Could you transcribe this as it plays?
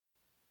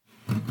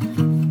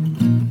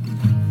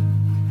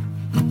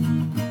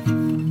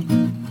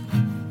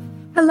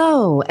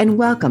Hello, and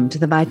welcome to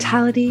the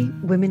Vitality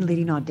Women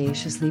Leading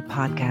Audaciously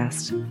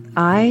podcast.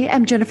 I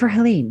am Jennifer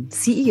Helene,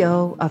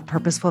 CEO of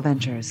Purposeful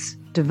Ventures,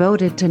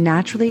 devoted to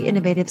naturally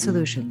innovative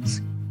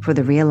solutions for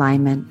the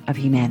realignment of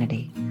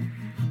humanity.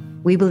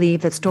 We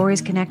believe that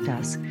stories connect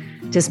us,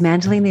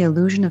 dismantling the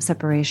illusion of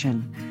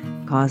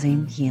separation,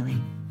 causing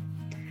healing.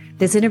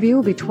 This interview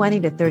will be 20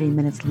 to 30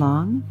 minutes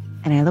long,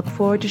 and I look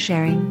forward to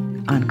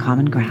sharing on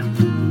common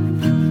ground.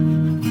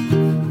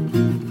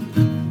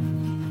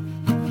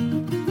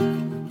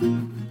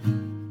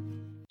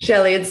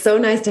 Shelley, it's so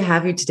nice to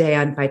have you today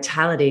on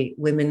Vitality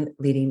Women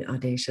Leading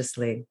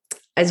Audaciously.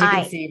 As you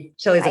can see,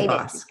 Shelley's a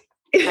boss.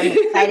 I'm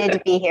excited to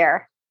be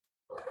here.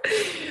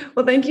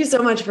 Well, thank you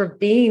so much for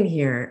being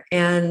here.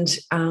 And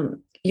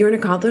you're an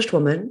accomplished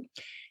woman,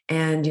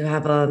 and you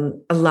have a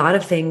lot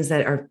of things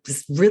that are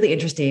just really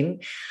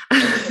interesting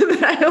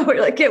that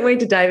I can't wait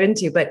to dive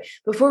into. But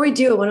before we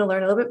do, I want to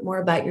learn a little bit more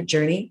about your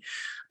journey.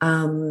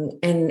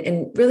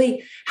 And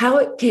really how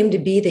it came to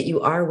be that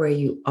you are where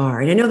you are.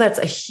 And I know that's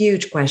a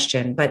huge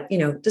question, but,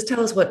 just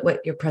tell us what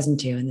you're present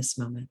to in this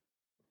moment.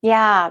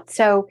 Yeah.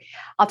 So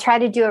I'll try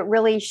to do it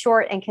really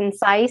short and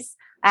concise.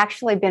 I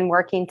actually been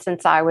working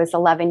since I was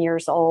 11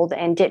 years old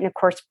and didn't, of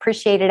course,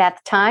 appreciate it at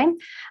the time.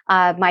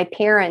 My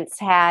parents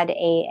had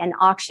an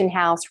auction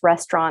house,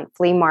 restaurant,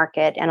 flea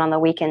market, and on the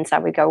weekends I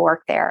would go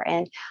work there.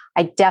 And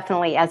I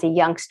definitely, as a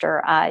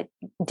youngster,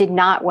 did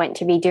not want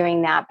to be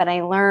doing that, but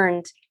I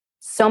learned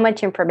so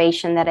much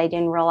information that I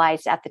didn't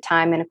realize at the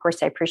time. And of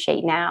course, I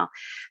appreciate now.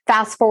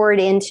 Fast forward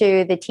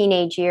into the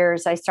teenage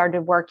years, I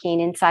started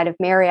working inside of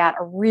Marriott,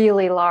 a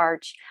really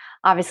large,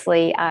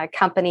 obviously,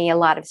 company, a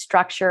lot of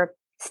structure,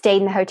 stayed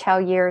in the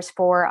hotel years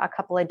for a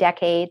couple of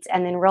decades,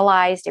 and then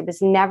realized it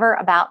was never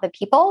about the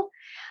people.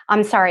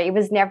 It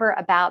was never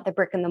about the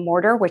brick and the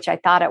mortar, which I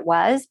thought it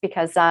was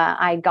because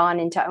I'd gone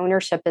into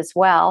ownership as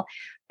well.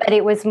 But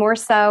it was more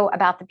so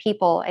about the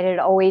people. It had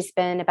always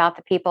been about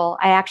the people.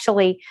 I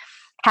actually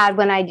had,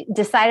 when I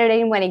decided I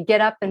didn't want to get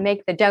up and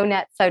make the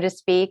donut, so to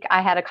speak,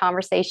 I had a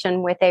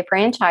conversation with a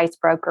franchise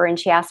broker, and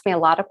she asked me a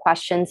lot of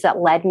questions that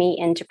led me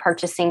into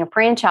purchasing a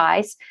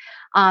franchise.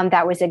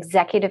 That was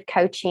executive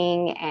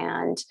coaching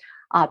and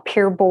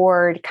peer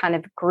board kind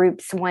of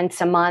groups once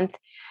a month.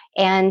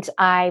 And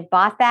I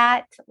bought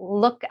that,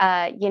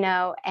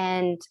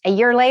 and a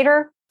year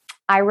later,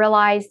 I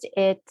realized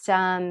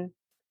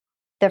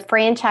the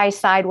franchise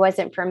side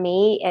wasn't for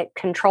me. It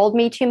controlled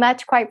me too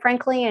much, quite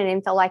frankly, and I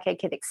didn't feel like I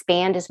could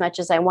expand as much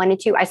as I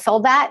wanted to. I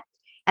sold that,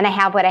 and I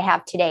have what I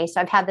have today.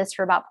 So I've had this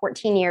for about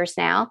 14 years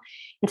now.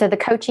 And so the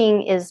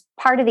coaching is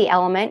part of the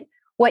element.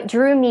 What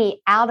drew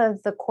me out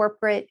of the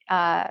corporate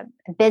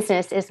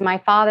business is my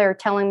father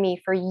telling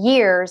me for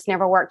years,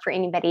 never work for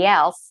anybody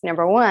else,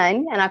 number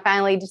one. And I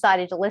finally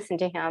decided to listen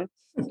to him.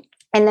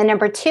 And then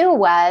number two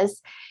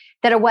was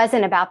that it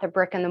wasn't about the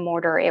brick and the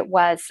mortar. It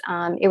was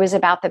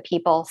about the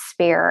people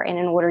sphere. And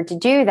in order to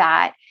do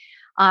that,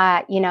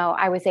 I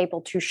was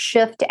able to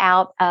shift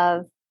out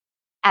of,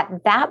 at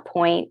that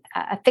point,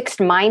 a fixed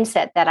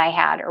mindset that I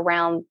had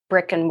around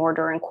brick and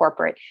mortar and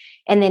corporate,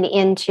 and then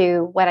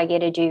into what I get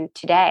to do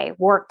today.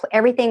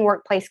 Everything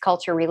workplace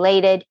culture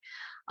related,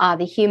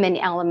 the human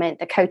element,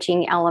 the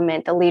coaching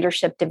element, the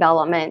leadership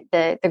development,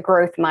 the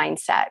growth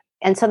mindset.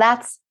 And so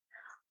that's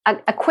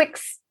a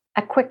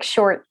quick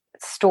short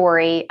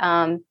story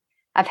of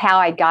how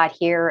I got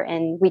here,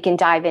 and we can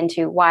dive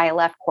into why I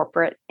left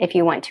corporate if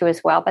you want to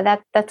as well. But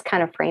that's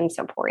kind of frames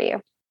it for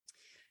you.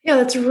 Yeah,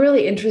 that's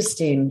really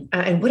interesting.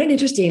 And what an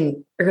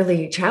interesting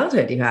early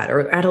childhood you had,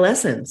 or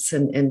adolescence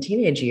and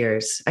teenage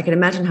years. I can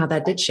imagine how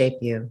that did shape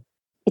you.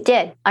 It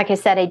did. Like I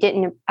said, I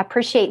didn't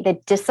appreciate the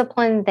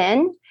discipline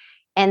then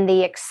and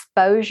the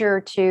exposure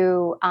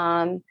to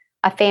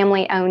a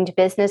family-owned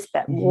business,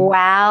 but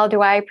wow, do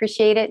I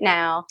appreciate it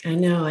now. I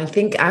know. I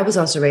think I was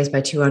also raised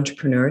by two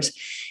entrepreneurs,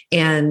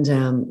 and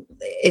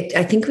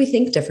I think we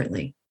think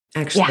differently,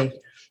 actually. Yeah.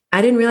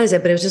 I didn't realize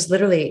it, but it was just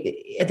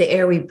literally the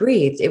air we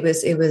breathed. It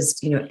was,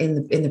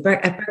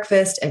 at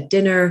breakfast, at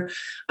dinner.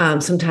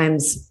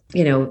 Sometimes,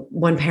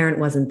 one parent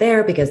wasn't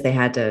there because they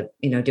had to,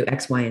 do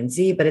X, Y, and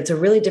Z, but it's a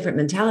really different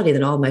mentality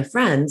than all of my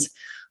friends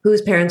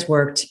whose parents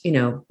worked,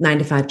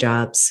 9-to-5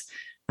 jobs.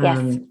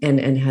 Yes.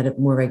 And had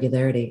more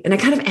regularity. And I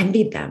kind of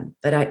envied them,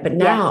 but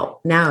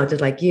now,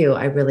 just like you,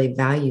 I really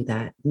value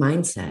that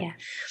mindset. Yeah.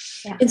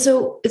 Yeah. And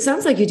so it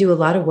sounds like you do a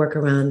lot of work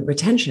around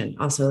retention,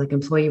 also like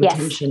employee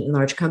retention in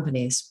large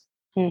companies.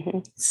 Mm-hmm.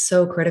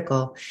 So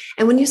critical.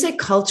 And when you say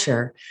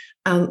culture,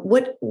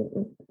 what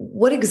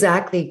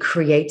exactly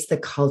creates the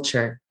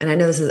culture? And I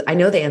know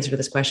the answer to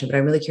this question, but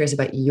I'm really curious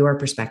about your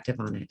perspective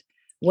on it.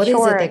 What is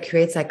it that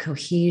creates that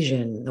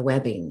cohesion, the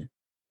webbing?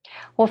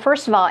 Well,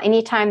 first of all,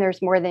 anytime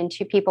there's more than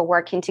two people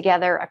working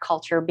together, a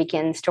culture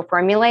begins to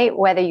formulate,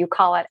 whether you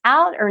call it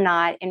out or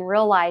not, and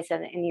realize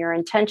it and you're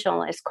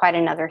intentional is quite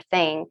another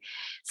thing.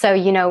 So,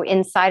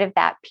 inside of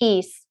that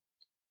piece,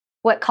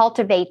 what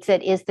cultivates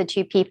it is the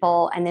two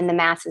people and then the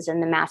masses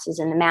and the masses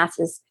and the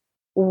masses.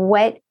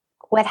 What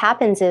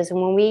happens is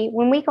when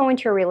we go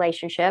into a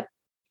relationship,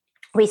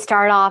 we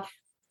start off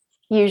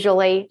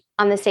usually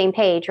on the same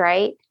page,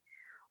 right?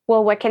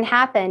 Well, what can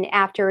happen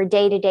after a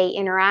day-to-day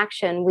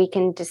interaction, we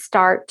can just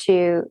start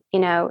to,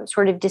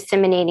 sort of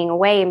disseminating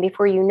away. And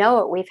before you know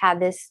it, we've had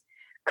this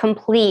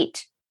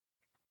complete,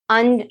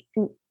 not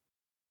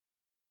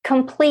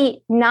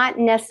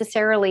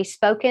necessarily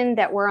spoken,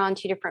 that we're on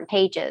two different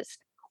pages.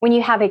 When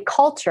you have a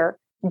culture,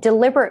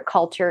 deliberate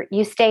culture,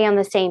 you stay on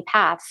the same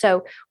path.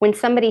 So when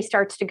somebody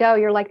starts to go,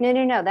 you're like,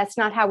 no, that's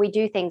not how we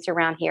do things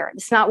around here.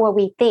 It's not what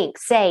we think,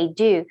 say,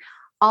 do.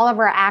 All of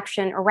our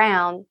action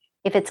around,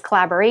 if it's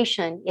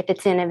collaboration, if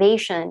it's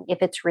innovation,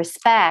 if it's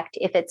respect,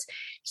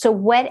 so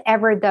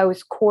whatever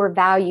those core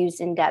values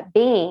end up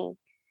being,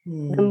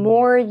 the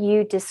more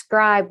you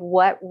describe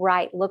what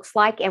right looks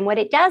like and what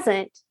it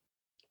doesn't,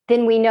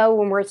 then we know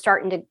when we're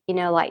starting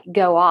to,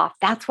 go off.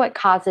 That's what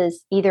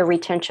causes either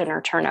retention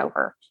or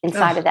turnover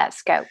inside of that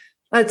scope.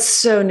 That's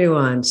so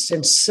nuanced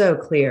and so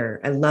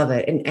clear. I love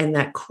it. And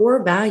that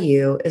core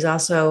value is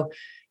also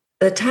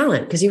the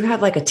talent, because you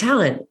have like a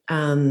talent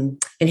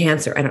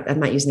enhancer.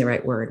 I'm not using the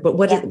right word, but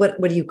what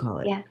do you call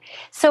it? Yeah.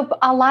 So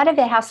a lot of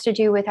it has to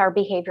do with our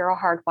behavioral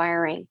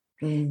hardwiring.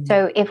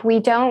 So if we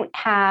don't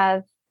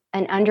have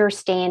an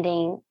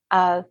understanding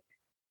of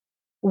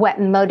what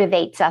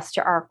motivates us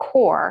to our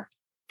core,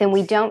 then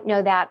we don't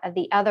know that of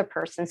the other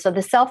person. So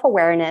the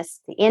self-awareness,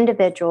 the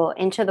individual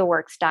into the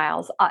work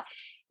styles,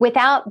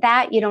 without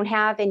that, you don't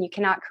have and you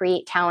cannot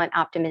create talent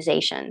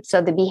optimization.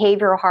 So the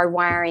behavioral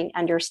hardwiring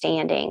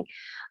understanding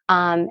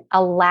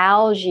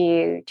allows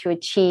you to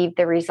achieve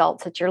the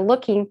results that you're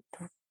looking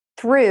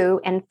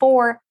through and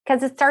for,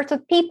 because it starts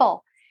with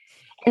people.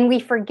 And we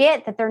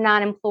forget that they're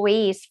not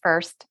employees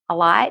first a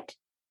lot.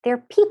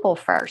 They're people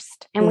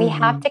first. And we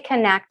have to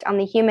connect on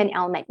the human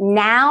element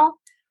now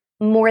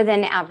more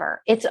than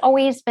ever. It's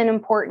always been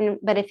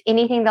important, but if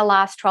anything, the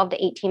last 12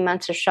 to 18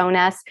 months has shown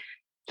us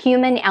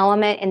human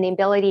element and the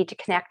ability to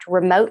connect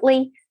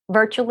remotely,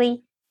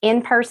 virtually,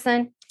 in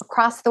person,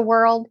 across the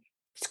world.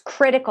 It's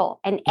critical.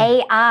 And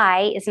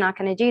AI is not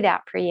going to do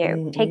that for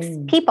you. It takes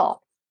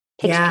people.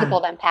 People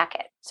to unpack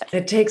it. So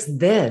it takes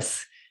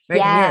this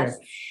right here.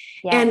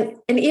 Yes.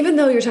 And even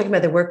though you're talking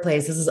about the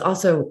workplace, this is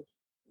also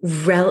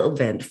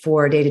relevant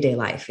for day-to-day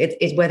life.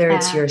 It's whether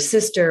it's your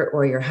sister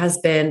or your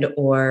husband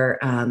or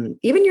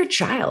even your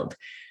child,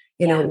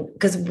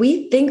 because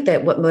we think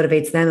that what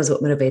motivates them is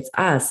what motivates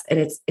us. And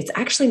it's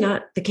actually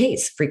not the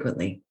case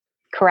frequently.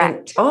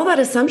 Correct. And all that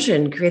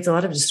assumption creates a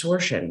lot of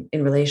distortion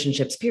in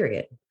relationships,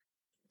 period.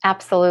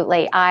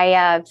 Absolutely.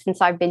 Since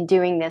I've been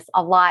doing this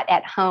a lot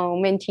at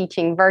home and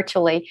teaching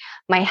virtually,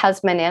 my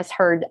husband has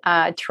heard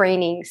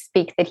training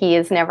speak that he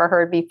has never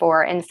heard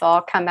before. And so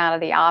I'll come out of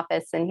the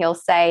office and he'll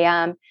say,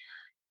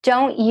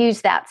 don't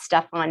use that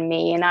stuff on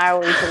me. And I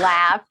always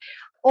laugh.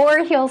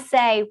 Or he'll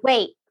say,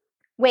 wait,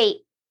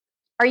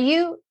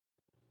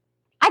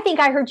 I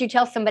think I heard you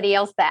tell somebody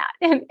else that.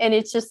 And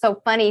it's just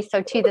so funny.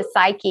 So to the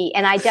psyche,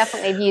 and I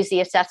definitely have used the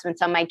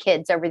assessments on my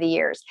kids over the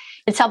years.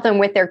 It's helped them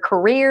with their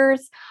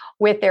careers,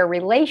 with their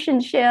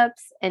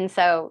relationships. And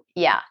so,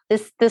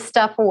 this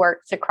stuff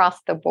works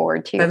across the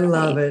board too. I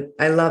love it.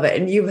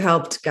 And you've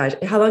helped, gosh,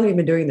 how long have you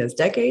been doing this?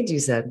 Decades, you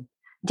said?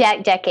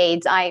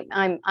 Decades.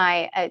 I'm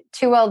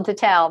too old to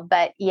tell,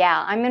 but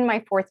I'm in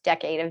my fourth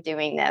decade of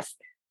doing this.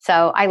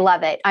 So I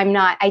love it.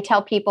 I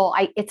tell people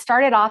it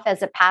started off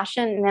as a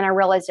passion, and then I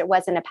realized it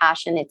wasn't a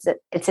passion.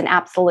 It's an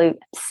absolute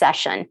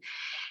session.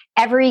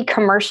 Every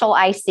commercial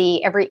I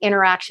see, every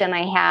interaction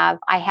I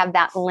have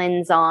that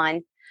lens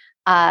on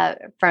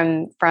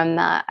from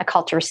a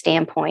culture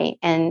standpoint,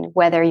 and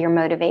whether you're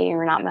motivating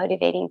or not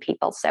motivating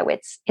people. So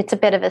it's a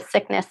bit of a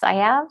sickness I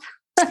have.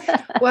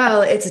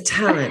 Well, it's a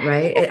talent,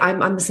 right?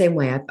 I'm the same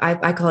way.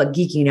 I call it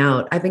geeking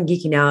out. I've been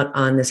geeking out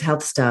on this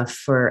health stuff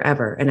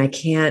forever, and I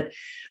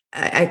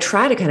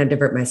try to kind of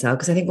divert myself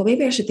because I think, well,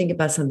 maybe I should think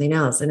about something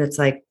else. And it's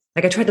like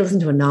I tried to listen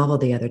to a novel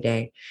the other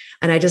day,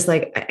 and I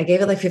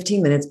gave it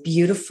 15 minutes,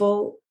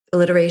 beautiful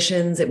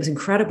alliterations. It was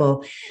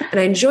incredible. And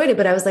I enjoyed it,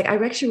 but I was like, I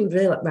actually would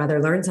really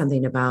rather learn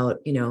something about,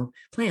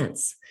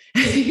 plants.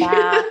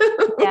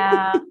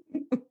 Yeah.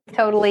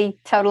 Totally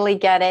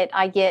get it.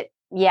 I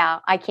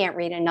can't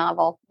read a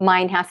novel.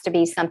 Mine has to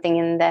be something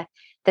in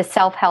the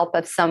self-help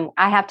of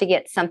I have to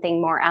get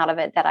something more out of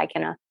it that I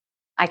can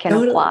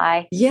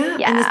apply. Yeah.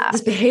 And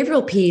this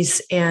behavioral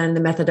piece and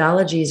the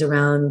methodologies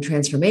around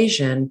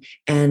transformation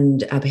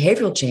and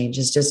behavioral change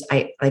is just,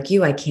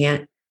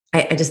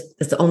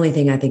 it's the only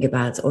thing I think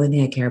about. It's the only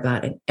thing I care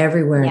about. And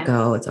everywhere I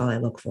go, it's all I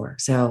look for.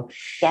 So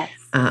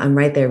I'm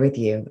right there with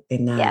you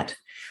in that. Yes.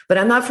 But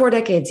I'm not 4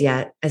 decades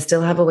yet. I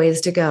still have a ways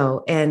to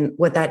go. And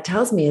what that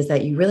tells me is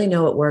that you really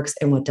know what works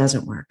and what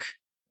doesn't work.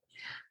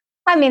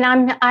 I mean,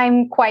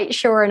 I'm quite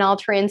sure in all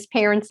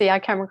transparency, I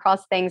come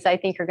across things I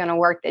think are going to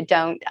work that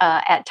don't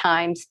at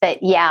times. But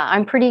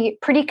I'm pretty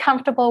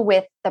comfortable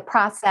with the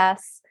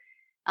process.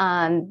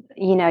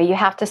 You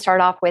have to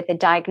start off with a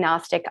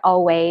diagnostic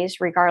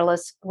always,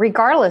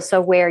 regardless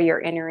of where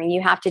you're entering.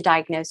 You have to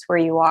diagnose where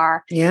you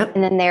are. Yep.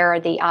 And then there are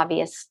the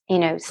obvious,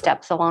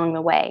 steps along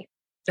the way.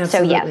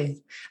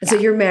 Absolutely. So,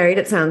 so you're married,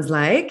 it sounds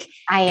like.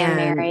 I am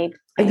married.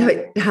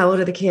 How old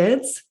are the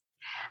kids?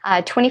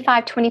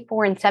 25,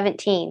 24, and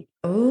 17.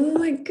 Oh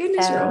my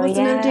goodness, So, you're almost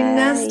an empty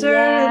nester.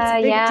 That's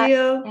a big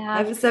deal. Yeah. I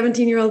have a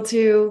 17-year-old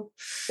too.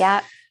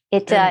 Yeah.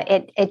 It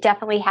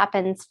definitely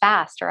happens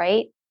fast,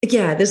 right?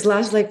 Yeah. This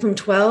last, like from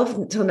 12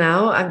 until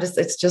now,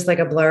 it's just like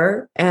a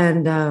blur.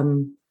 And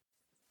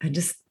I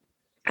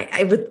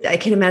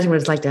can't imagine what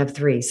it's like to have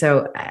three.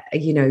 So,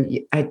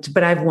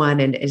 but I've one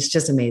and it's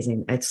just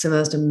amazing. It's the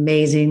most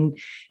amazing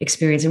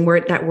experience. And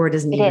that word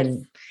isn't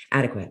even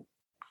adequate.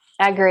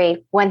 I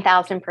agree.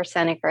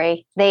 1000%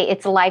 agree.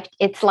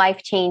 It's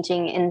life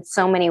changing in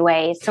so many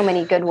ways, so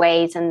many good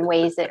ways and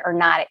ways that are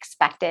not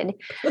expected.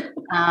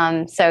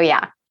 So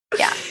yeah.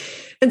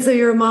 And so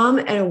you're a mom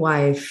and a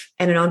wife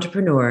and an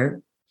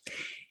entrepreneur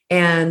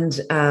and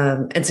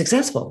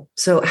successful.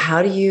 So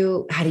how do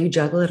you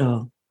juggle it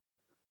all?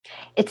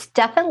 It's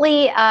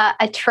definitely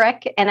a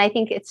trick. And I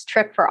think it's a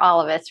trick for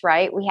all of us,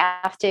 right?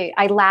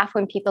 I laugh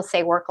when people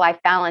say work-life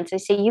balance. I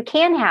say, you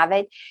can have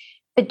it,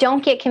 but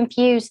don't get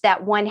confused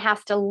that one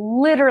has to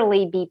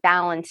literally be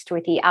balanced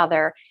with the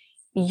other.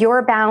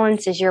 Your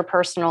balance is your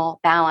personal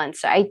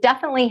balance. I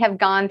definitely have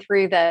gone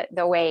through the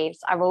waves.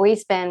 I've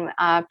always been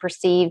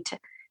perceived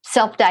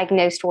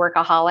self-diagnosed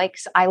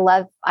workaholics. I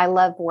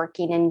love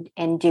working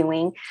and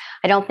doing.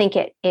 I don't think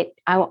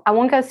I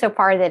won't go so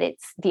far that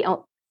I'm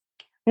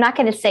not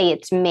going to say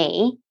it's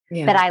me,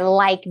 but I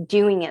like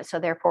doing it. So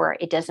therefore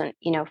it doesn't,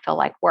 feel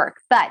like work,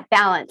 but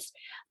balance.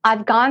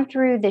 I've gone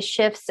through the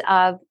shifts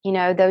of,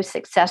 those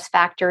success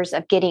factors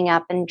of getting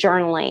up and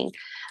journaling,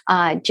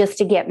 just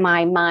to get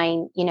my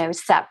mind,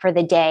 set for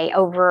the day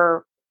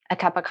over a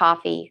cup of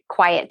coffee,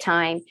 quiet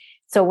time.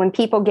 So when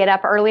people get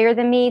up earlier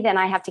than me, then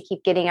I have to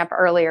keep getting up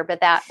earlier, but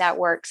that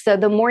works. So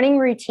the morning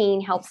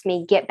routine helps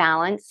me get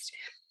balanced.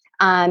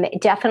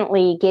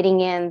 Definitely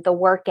getting in the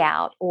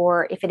workout,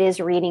 or if it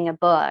is reading a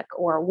book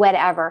or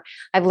whatever,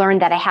 I've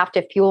learned that I have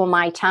to fuel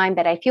my time,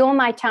 but I fuel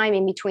my time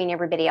in between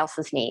everybody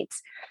else's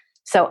needs.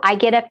 So I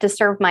get up to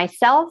serve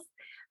myself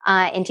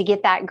and to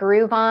get that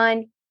groove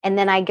on. And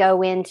then I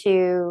go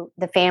into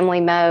the family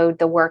mode,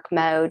 the work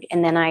mode,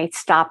 and then I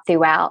stop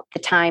throughout the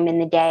time in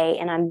the day.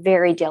 And I'm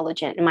very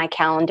diligent in my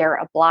calendar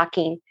of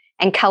blocking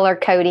and color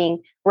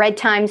coding red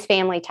times,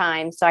 family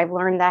time. So I've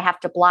learned that I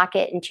have to block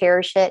it and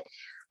cherish it.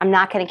 I'm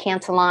not going to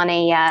cancel on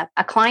a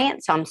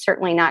client, so I'm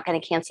certainly not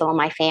going to cancel on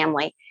my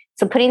family.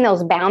 So putting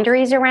those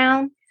boundaries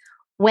around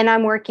when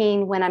I'm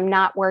working, when I'm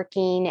not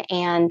working,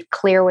 and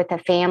clear with the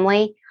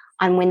family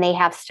on when they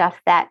have stuff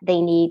that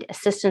they need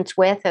assistance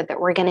with or that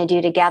we're going to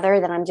do together,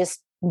 that I'm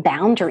just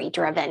boundary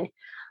driven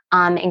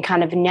and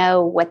kind of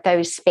know what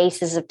those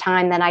spaces of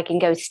time that I can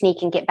go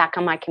sneak and get back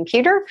on my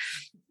computer.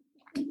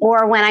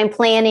 Or when I'm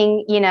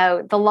planning,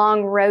 the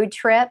long road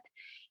trip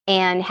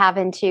and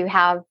having to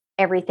have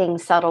everything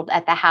settled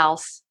at the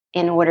house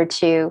in order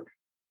to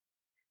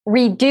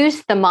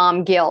reduce the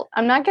mom guilt.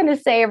 I'm not going to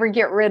say ever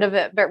get rid of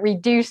it, but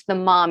reduce the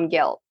mom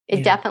guilt.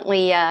 It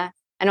definitely, I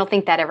don't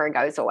think that ever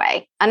goes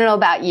away. I don't know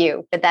about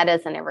you, but that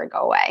doesn't ever go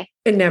away.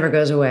 It never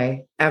goes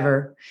away,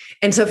 ever.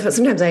 And so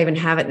sometimes I even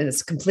have it and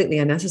it's completely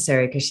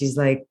unnecessary because she's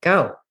like,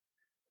 go.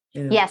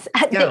 Yes.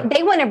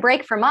 They want a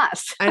break from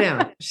us. I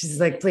know.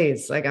 She's like,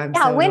 please, like I'm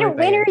when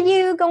are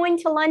you going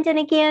to London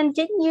again?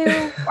 Didn't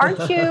you?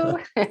 Aren't you?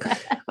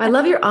 I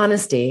love your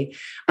honesty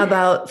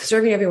about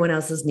serving everyone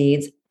else's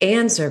needs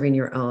and serving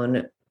your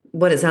own,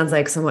 what it sounds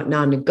like somewhat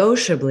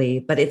non-negotiably,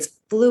 but it's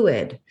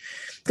fluid.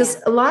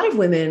 Because a lot of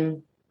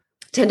women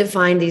tend to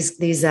find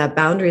these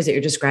boundaries that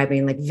you're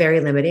describing like very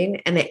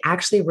limiting, and they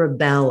actually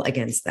rebel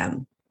against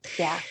them.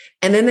 Yeah.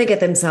 And then they get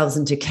themselves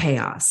into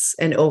chaos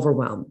and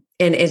overwhelm.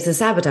 And it's a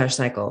sabotage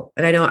cycle.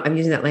 And I know I'm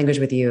using that language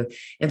with you.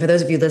 And for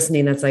those of you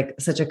listening, that's like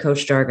such a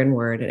coach jargon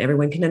word and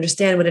everyone can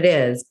understand what it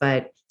is,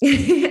 but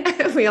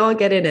we all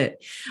get in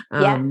it.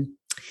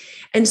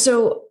 And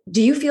so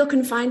do you feel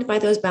confined by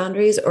those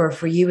boundaries, or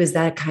for you, is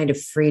that kind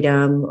of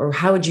freedom, or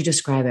how would you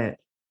describe it?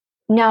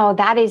 No,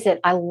 that is it.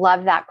 I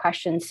love that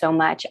question so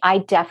much. I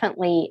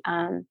definitely,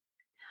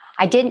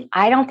 I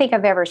don't think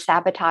I've ever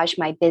sabotaged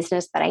my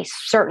business, but I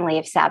certainly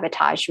have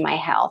sabotaged my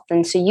health.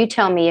 And so you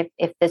tell me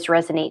if this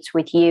resonates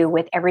with you,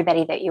 with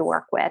everybody that you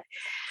work with.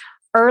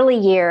 Early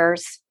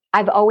years,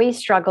 I've always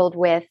struggled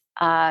with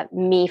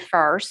me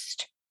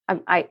first.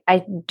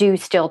 I do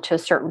still to a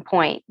certain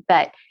point,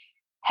 but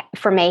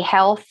from a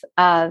health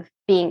of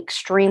being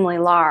extremely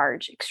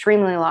large,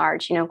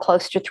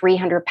 close to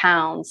 300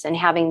 pounds, and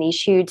having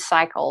these huge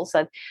cycles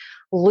of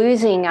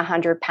losing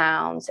 100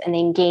 pounds and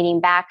then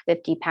gaining back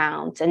 50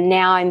 pounds. And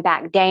now I'm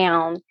back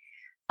down.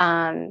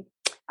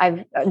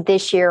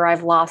 This year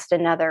I've lost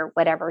another,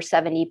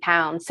 70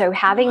 pounds. So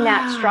having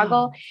that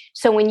struggle.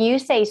 So when you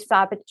say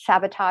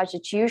sabotage,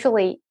 it's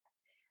usually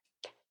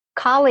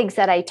colleagues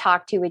that I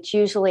talk to, it's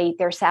usually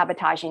they're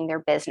sabotaging their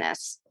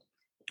business.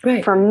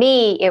 Right. For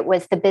me, it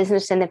was the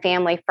business and the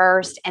family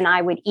first, and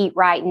I would eat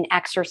right and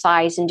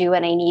exercise and do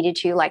what I needed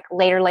to, like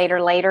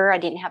later. I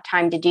didn't have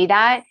time to do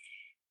that.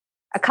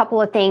 a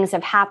couple of things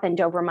have happened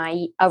over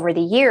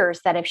the years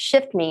that have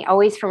shifted me,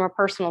 always from a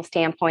personal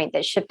standpoint,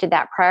 that shifted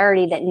that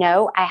priority that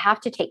no, I have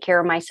to take care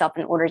of myself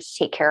in order to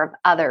take care of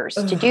others.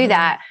 To do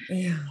that.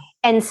 Yeah.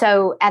 And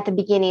so at the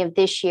beginning of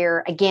this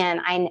year,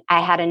 again,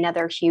 I had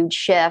another huge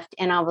shift,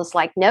 and I was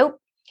like, nope,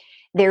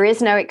 there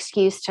is no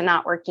excuse to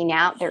not working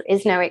out. There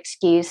is no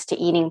excuse to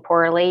eating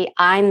poorly.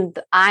 I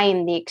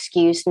am the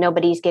excuse.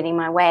 Nobody's getting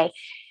my way.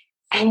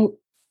 And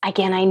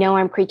again, I know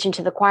I'm preaching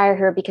to the choir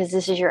here because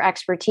this is your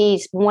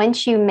expertise.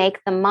 Once you make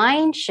the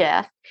mind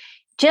shift,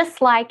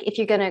 just like if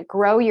you're going to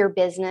grow your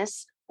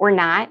business or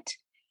not,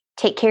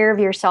 take care of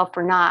yourself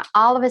or not,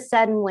 all of a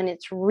sudden, when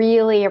it's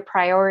really a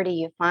priority,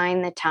 you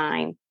find the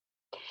time.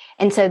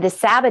 And so the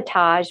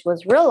sabotage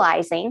was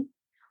realizing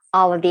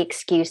all of the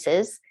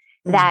excuses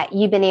that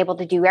you've been able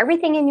to do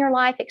everything in your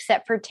life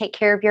except for take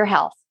care of your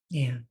health.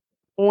 Yeah.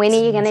 When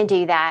are you going to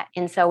do that?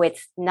 And so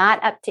it's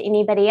not up to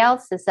anybody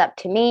else. It's up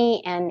to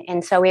me.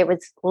 And so it was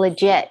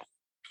legit.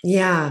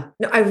 Yeah.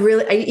 No,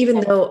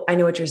 even though I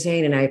know what you're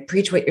saying and I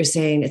preach what you're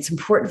saying, it's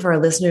important for our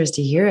listeners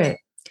to hear it.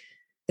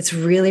 It's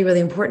really,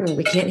 really important.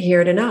 We can't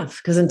hear it enough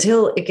because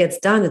until it gets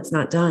done, it's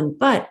not done.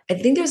 But I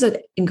think there's an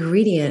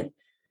ingredient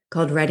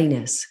called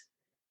readiness.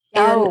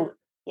 And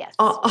yes.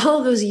 All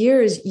of those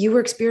years you were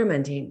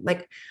experimenting.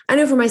 Like I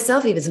know for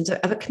myself, even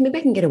sometimes maybe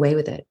I can get away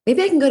with it.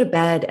 Maybe I can go to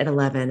bed at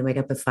 11 and wake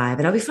up at 5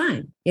 and I'll be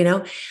fine,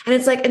 And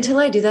it's like, until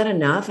I do that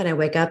enough and I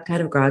wake up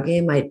kind of groggy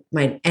and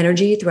my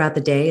energy throughout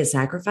the day is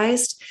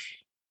sacrificed,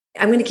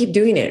 I'm going to keep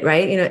doing it.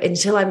 Right.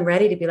 Until I'm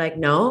ready to be like,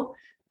 no,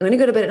 I'm going to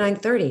go to bed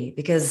at 9:30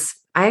 because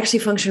I actually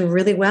function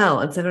really well.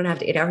 And so I don't have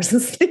to 8 hours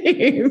of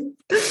sleep.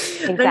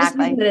 Exactly. I'm just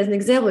using that as an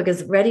example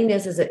because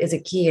readiness is a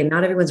key and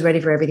not everyone's ready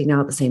for everything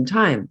now at the same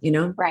time,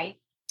 Right.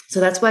 So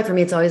that's why for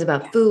me, it's always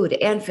about food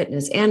and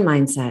fitness and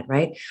mindset,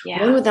 right?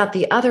 Yeah. One without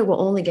the other will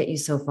only get you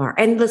so far.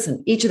 And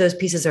listen, each of those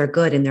pieces are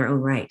good in their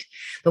own right.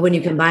 But when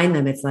you combine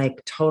them, it's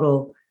like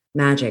total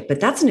magic.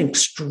 But that's an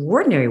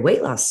extraordinary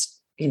weight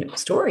loss,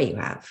 story you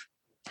have.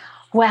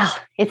 Well,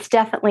 it's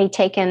definitely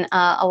taken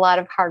a lot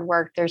of hard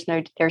work. There's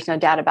no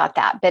doubt about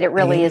that. But it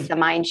really is the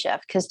mind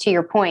shift. Because to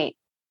your point,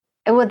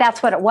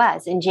 that's what it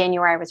was. In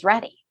January, I was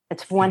ready.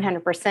 It's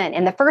 100%.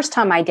 And the first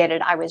time I did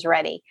it, I was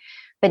ready.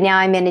 But now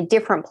I'm in a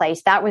different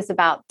place. That was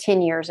about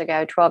 10 years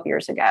ago, 12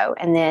 years ago.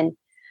 And then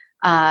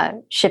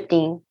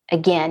shifting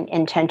again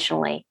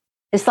intentionally.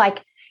 It's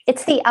like,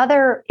 it's the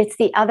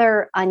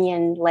other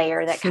onion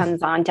layer that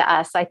comes onto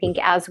us. I think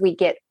as we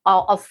get,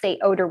 I'll say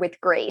older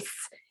with grace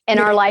in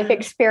our life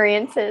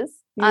experiences.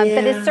 But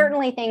it's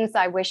certainly things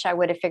I wish I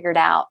would have figured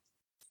out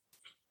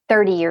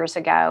 30 years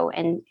ago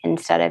and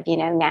instead of,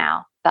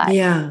 now. But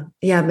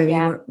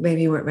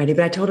maybe you weren't ready,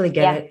 but I totally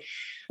get it.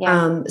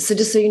 Yeah. So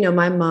just so you know,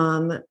 my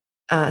mom,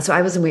 so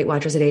I was in Weight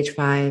Watchers at age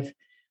 5.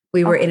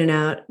 We were in and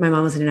out. My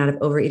mom was in and out of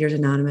Overeaters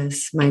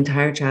Anonymous my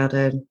entire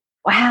childhood.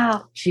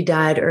 Wow. She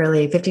died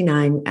early,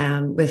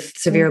 59, with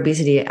severe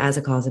obesity as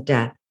a cause of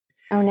death.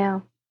 Oh,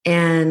 no.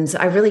 And so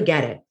I really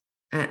get it.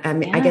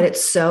 I get it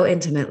so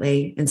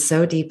intimately and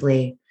so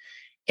deeply.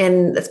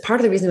 And that's part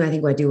of the reason why I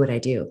think I do what I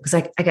do.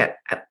 Because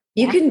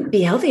you can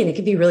be healthy and it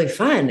can be really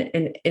fun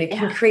and it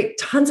can create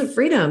tons of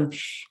freedom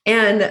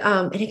and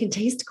it can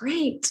taste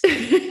great.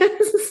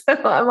 So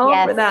I'm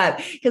all for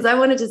that because I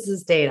wanted to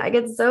sustain. I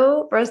get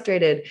so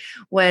frustrated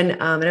when,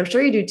 and I'm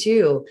sure you do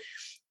too,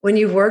 when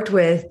you've worked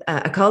with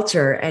a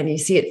culture and you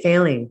see it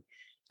failing.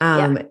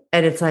 And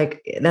it's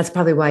like, that's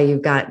probably why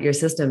you've got your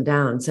system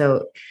down.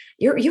 So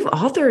you've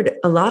authored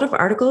a lot of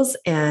articles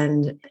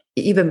and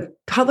you've been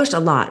published a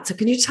lot. So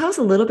can you tell us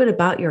a little bit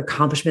about your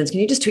accomplishments? Can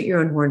you just toot your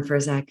own horn for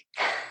a sec?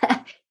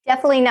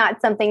 Definitely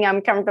not something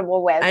I'm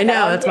comfortable with. I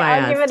know, that's why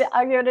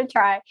I'll give it a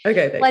try.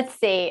 Okay. Thanks. Let's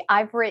see.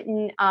 I've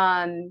written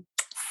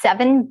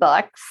 7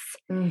 books,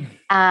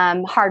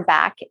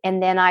 hardback.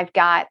 And then I've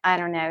got,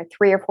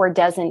 3 or 4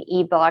 dozen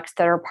ebooks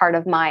that are part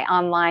of my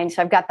online.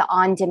 So I've got the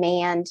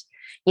on-demand,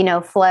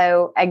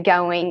 flow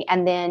going.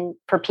 And then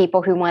for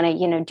people who want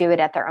to, do it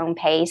at their own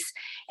pace.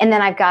 And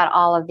then I've got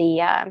all of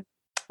the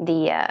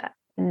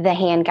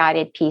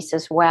hand-guided piece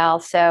as well.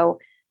 So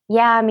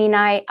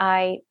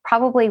I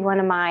probably one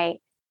of my,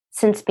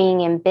 since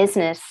being in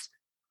business,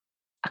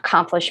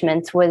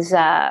 accomplishments was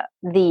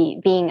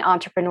the being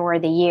Entrepreneur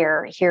of the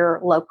Year here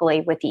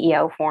locally with the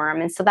EO Forum.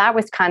 And so that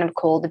was kind of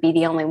cool to be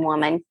the only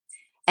woman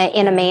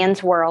in a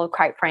man's world,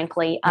 quite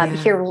frankly,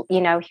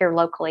 here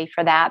locally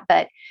for that.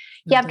 But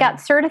I've got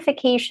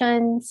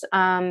certifications.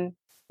 I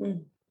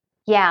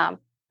guess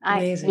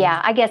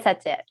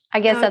that's it. I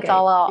guess that's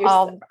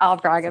all I'll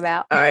brag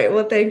about. All right.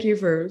 Well, thank you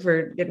for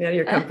getting out of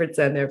your comfort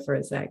zone there for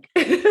a sec.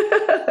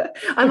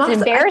 It's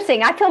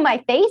embarrassing. I feel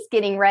my face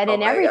getting red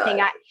and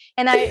everything.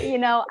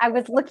 I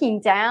was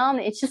looking down.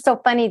 It's just so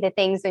funny the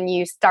things when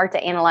you start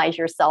to analyze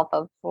yourself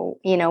of,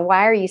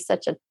 why are you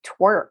such a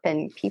twerp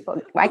and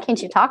people, why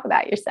can't you talk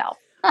about yourself?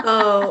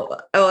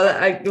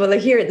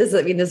 Here, this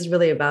is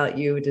really about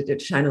you to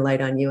shine a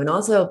light on you and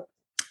also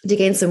to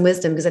gain some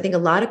wisdom. Because I think a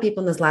lot of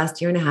people in this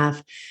last year and a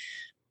half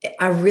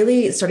are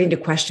really starting to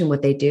question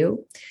what they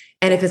do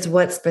and if it's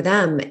what's for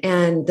them.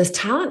 And this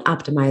talent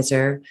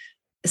optimizer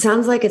it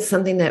sounds like it's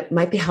something that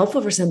might be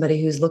helpful for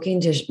somebody who's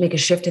looking to make a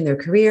shift in their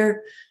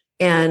career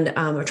and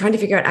are trying to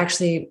figure out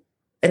actually,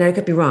 and I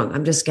could be wrong,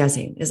 I'm just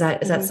guessing. Is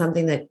that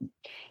something that?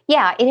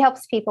 Yeah, it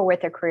helps people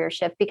with their career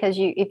shift because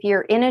if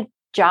you're in a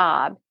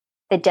job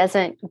that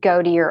doesn't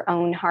go to your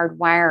own hard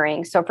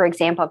wiring. So for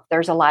example, if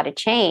there's a lot of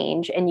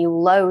change and you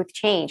loathe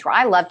change, well,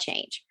 I love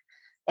change.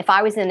 If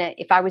I was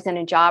in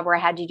a job where I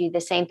had to do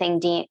the same thing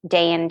day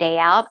in, day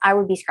out, I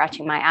would be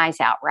scratching my eyes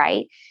out,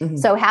 right? Mm-hmm.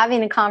 So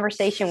having a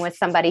conversation with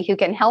somebody who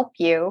can help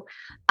you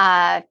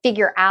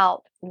figure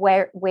out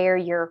where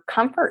your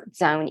comfort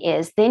zone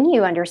is, then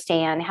you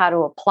understand how to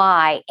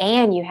apply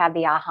and you have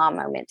the aha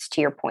moments,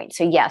 to your point.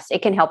 So yes,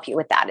 it can help you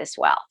with that as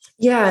well.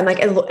 Yeah.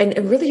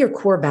 And really your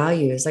core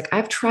values. Like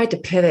I've tried to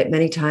pivot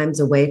many times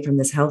away from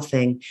this health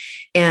thing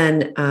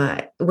and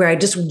where I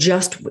just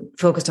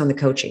focused on the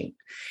coaching.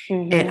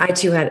 Mm-hmm. And I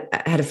too had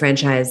a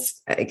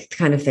franchise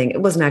kind of thing.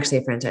 It wasn't actually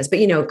a franchise, but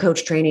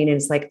coach training. And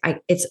it's like,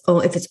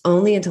 if it's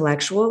only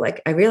intellectual, like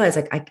I realize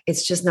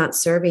it's just not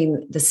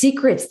serving the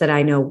secrets that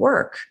I know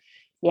work.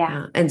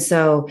 Yeah. And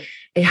so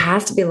it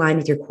has to be aligned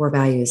with your core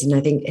values. And I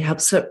think it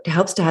helps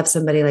to have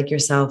somebody like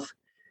yourself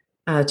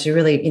to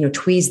really,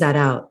 tweeze that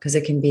out, because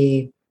it can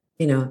be,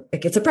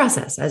 it's a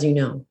process, as you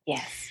know.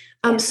 Yes.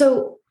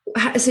 So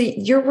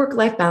your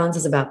work-life balance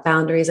is about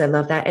boundaries. I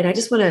love that. And I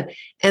just want to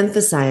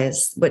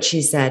emphasize what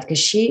she said, because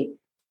she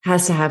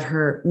has to have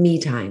her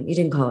me time. You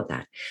didn't call it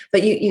that,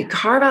 but you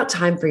carve out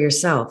time for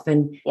yourself.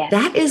 And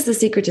that is the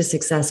secret to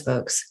success,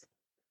 folks.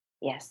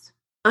 Yes.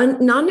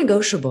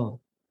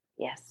 Non-negotiable.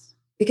 Yes.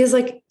 Because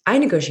like I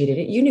negotiated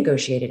it, you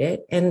negotiated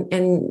it.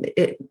 And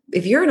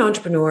if you're an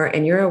entrepreneur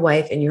and you're a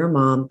wife and you're a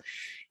mom,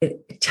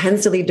 it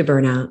tends to lead to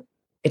burnout.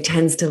 It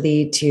tends to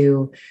lead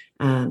to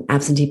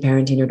absentee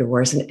parenting or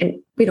divorce.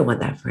 And we don't want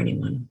that for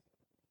anyone.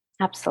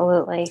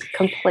 Absolutely.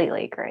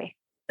 Completely agree.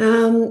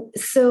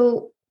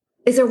 So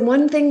is there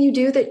one thing you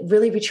do that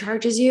really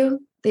recharges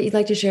you that you'd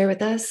like to share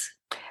with us?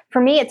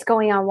 For me, it's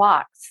going on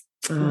walks.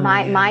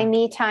 My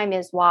me time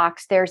is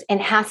walks.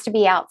 It has to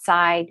be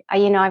outside.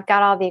 I've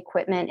got all the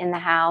equipment in the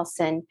house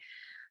and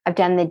I've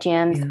done the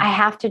gyms. Yeah. I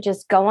have to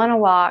just go on a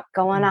walk,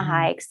 go on a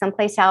hike,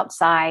 someplace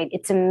outside.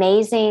 It's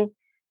amazing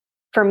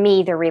for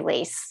me, the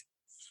release.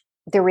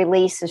 The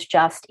release is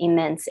just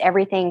immense.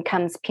 Everything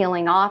comes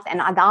peeling off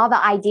and all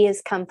the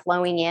ideas come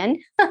flowing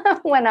in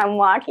when I'm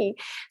walking.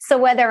 So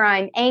whether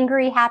I'm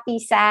angry, happy,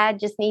 sad,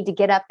 just need to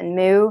get up and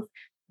move,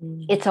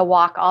 it's a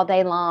walk all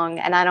day long.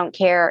 And I don't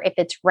care if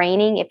it's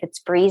raining, if it's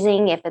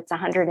freezing, if it's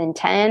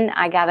 110,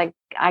 I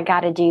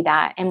gotta do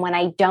that. And when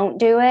I don't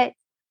do it,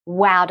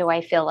 wow, do I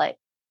feel it?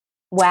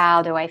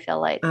 Wow, do I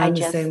feel it? I'm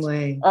the same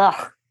way.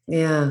 Ugh.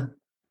 Yeah.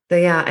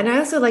 Yeah. And I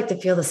also like to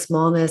feel the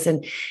smallness,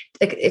 and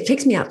it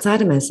takes me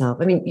outside of myself.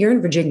 I mean, you're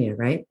in Virginia,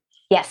 right?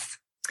 Yes.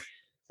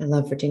 I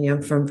love Virginia.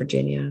 I'm from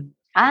Virginia.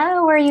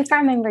 Oh, where are you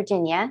from in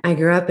Virginia? I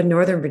grew up in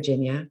Northern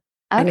Virginia. Okay.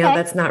 I know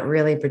that's not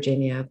really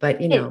Virginia, but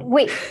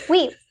Wait,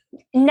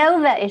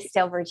 Nova is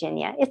still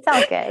Virginia. It's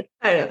all good.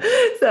 I know.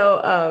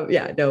 So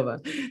Nova,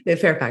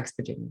 Fairfax,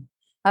 Virginia.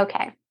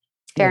 Okay.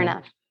 Fair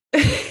enough.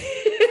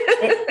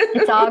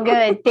 It's all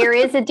good. There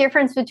is a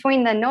difference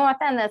between the north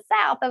and the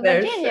south of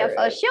Virginia,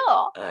 for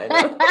sure.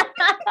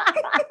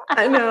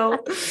 I know.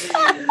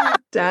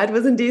 Dad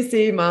was in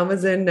DC, mom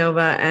was in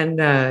Nova,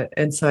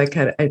 and so I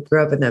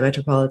grew up in that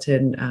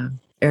metropolitan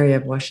area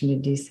of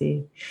Washington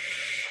DC.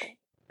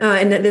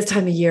 And this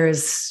time of year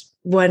is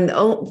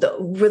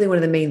really one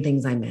of the main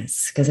things I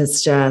miss, because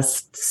it's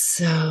just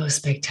so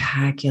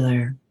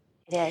spectacular.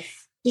 Yes.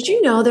 Did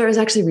you know there is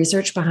actually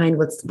research behind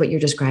what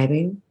you're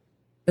describing?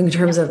 In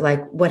terms of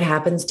like what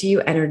happens to you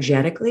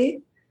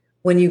energetically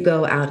when you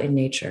go out in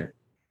nature.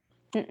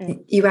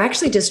 You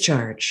actually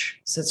discharge.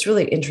 So it's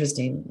really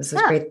interesting. This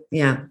is great.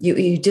 Yeah.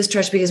 You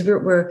discharge because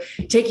we're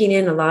taking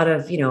in a lot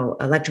of,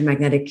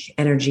 electromagnetic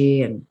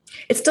energy, and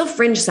it's still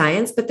fringe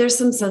science, but there's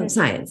some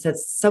science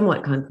that's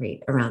somewhat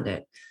concrete around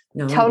it.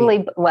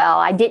 Totally. Well,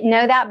 I didn't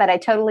know that, but I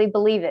totally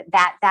believe it.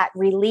 That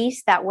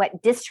release, that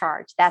wet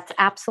discharge, that's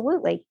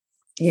absolutely.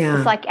 Yeah.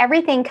 It's like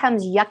everything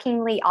comes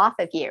yuckingly off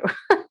of you.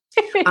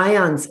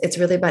 Ions. It's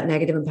really about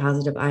negative and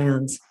positive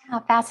ions.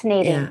 How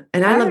fascinating. Yeah.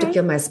 And I love to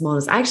feel my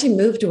smallness. I actually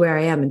moved to where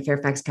I am in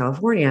Fairfax,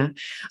 California,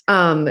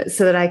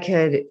 so that I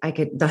could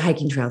the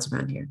hiking trails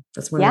around here.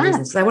 That's one of the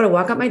reasons. So I want to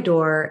walk out my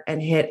door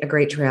and hit a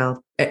great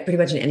trail pretty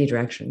much in any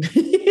direction.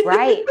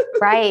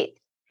 Right.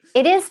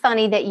 It is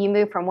funny that you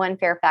move from one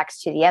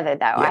Fairfax to the other,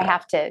 though. Yeah. I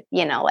have to,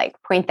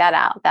 point that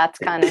out. That's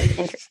kind of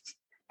interesting.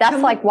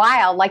 That's like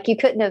wild. Like you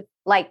couldn't have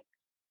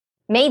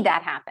made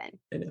that happen,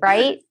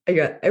 right?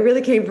 I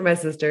really came for my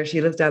sister. She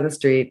lives down the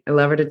street. I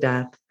love her to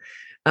death.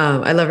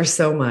 I love her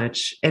so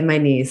much. And my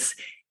niece.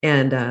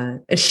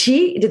 And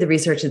she did the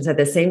research and said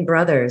the same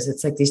brothers.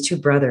 It's like these two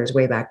brothers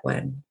way back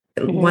when.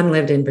 One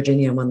lived in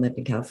Virginia and one lived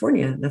in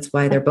California. That's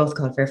why they're both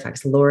called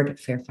Fairfax, Lord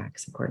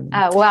Fairfax, according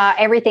to well,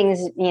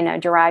 everything's,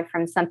 derived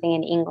from something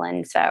in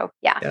England. So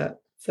yeah.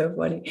 So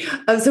funny.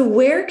 So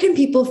where can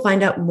people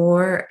find out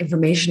more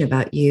information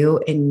about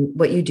you and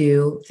what you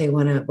do if they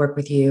want to work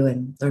with you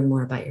and learn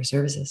more about your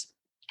services?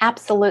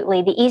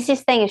 Absolutely. The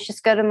easiest thing is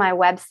just go to my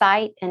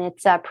website, and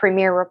it's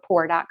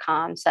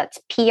premierrapport.com. So that's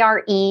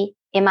PREMIER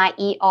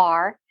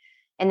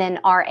and then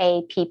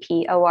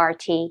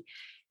RAPPORT.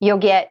 You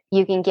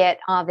can get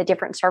the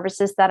different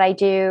services that I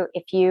do.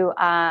 If you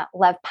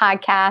love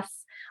podcasts,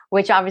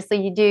 which obviously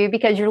you do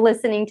because you're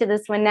listening to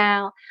this one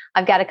now,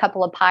 I've got a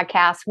couple of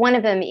podcasts. One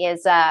of them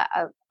is,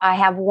 I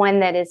have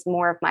one that is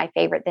more of my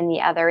favorite than the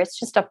other. It's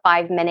just a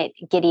 5-minute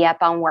giddy up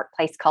on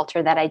workplace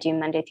culture that I do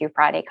Monday through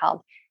Friday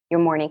called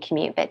Your Morning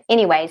Commute. But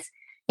anyways,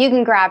 you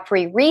can grab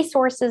free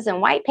resources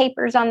and white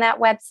papers on that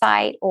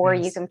website, or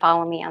you can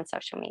follow me on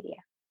social media.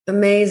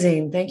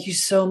 Amazing. Thank you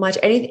so much.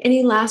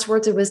 Any last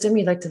words of wisdom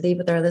you'd like to leave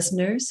with our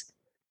listeners?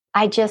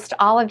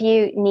 All of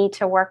you need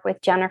to work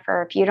with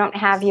Jennifer. If you don't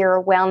have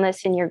your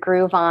wellness and your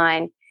groove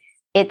on,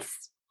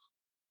 it's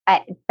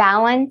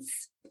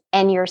balance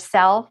and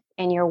yourself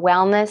and your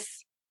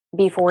wellness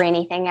before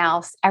anything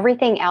else.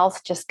 Everything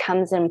else just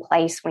comes in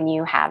place when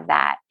you have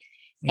that.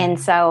 Yeah. And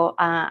so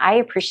I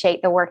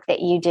appreciate the work that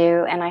you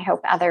do, and I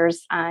hope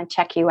others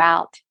check you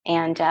out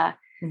and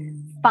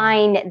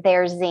find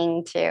their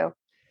zing too.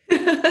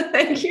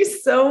 Thank you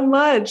so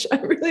much. I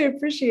really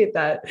appreciate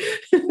that.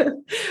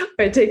 All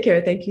right, take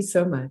care. Thank you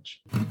so much.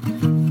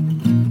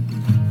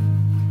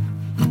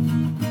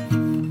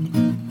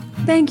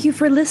 Thank you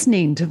for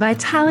listening to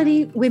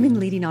Vitality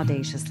Women Leading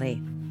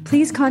Audaciously.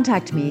 Please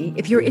contact me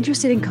if you're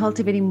interested in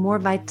cultivating more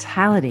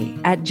vitality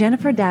at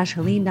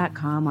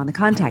jennifer-helene.com on the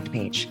contact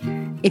page.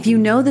 If you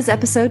know this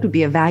episode would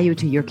be of value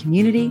to your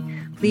community,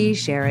 please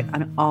share it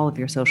on all of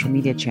your social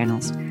media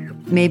channels.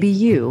 Maybe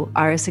you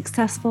are a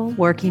successful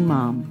working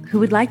mom who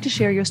would like to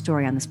share your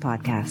story on this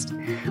podcast.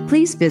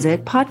 Please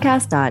visit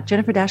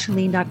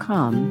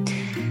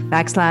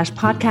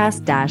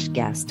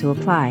podcast.jennifer-helene.com/podcast-guest to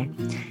apply.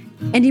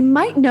 And you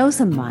might know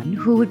someone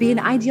who would be an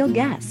ideal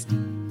guest.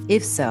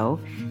 If so,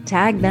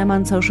 tag them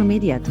on social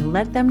media to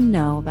let them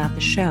know about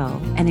the show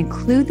and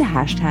include the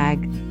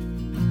hashtag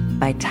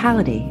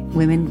Vitality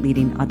Women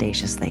Leading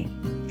Audaciously.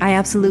 I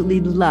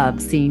absolutely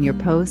love seeing your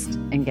posts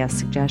and guest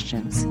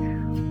suggestions.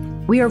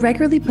 We are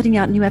regularly putting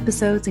out new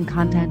episodes and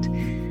content.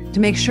 To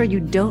make sure you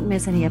don't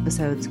miss any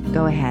episodes,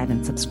 go ahead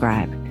and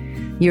subscribe.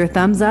 Your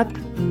thumbs up,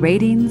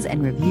 ratings,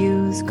 and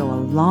reviews go a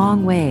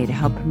long way to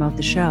help promote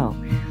the show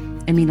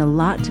and mean a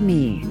lot to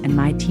me and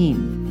my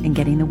team in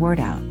getting the word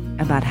out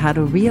about how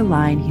to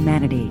realign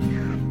humanity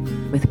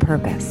with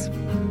purpose.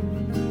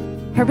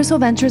 Purposeful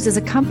Ventures is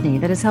a company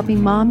that is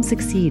helping moms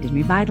succeed in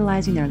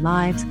revitalizing their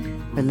lives,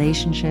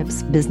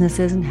 relationships,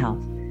 businesses, and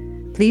health.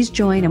 Please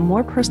join a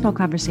more personal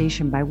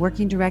conversation by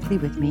working directly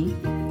with me,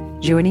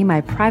 joining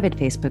my private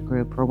Facebook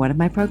group or one of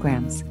my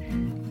programs.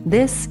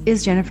 This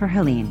is Jennifer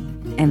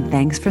Helene, and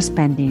thanks for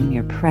spending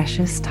your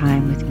precious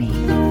time with me.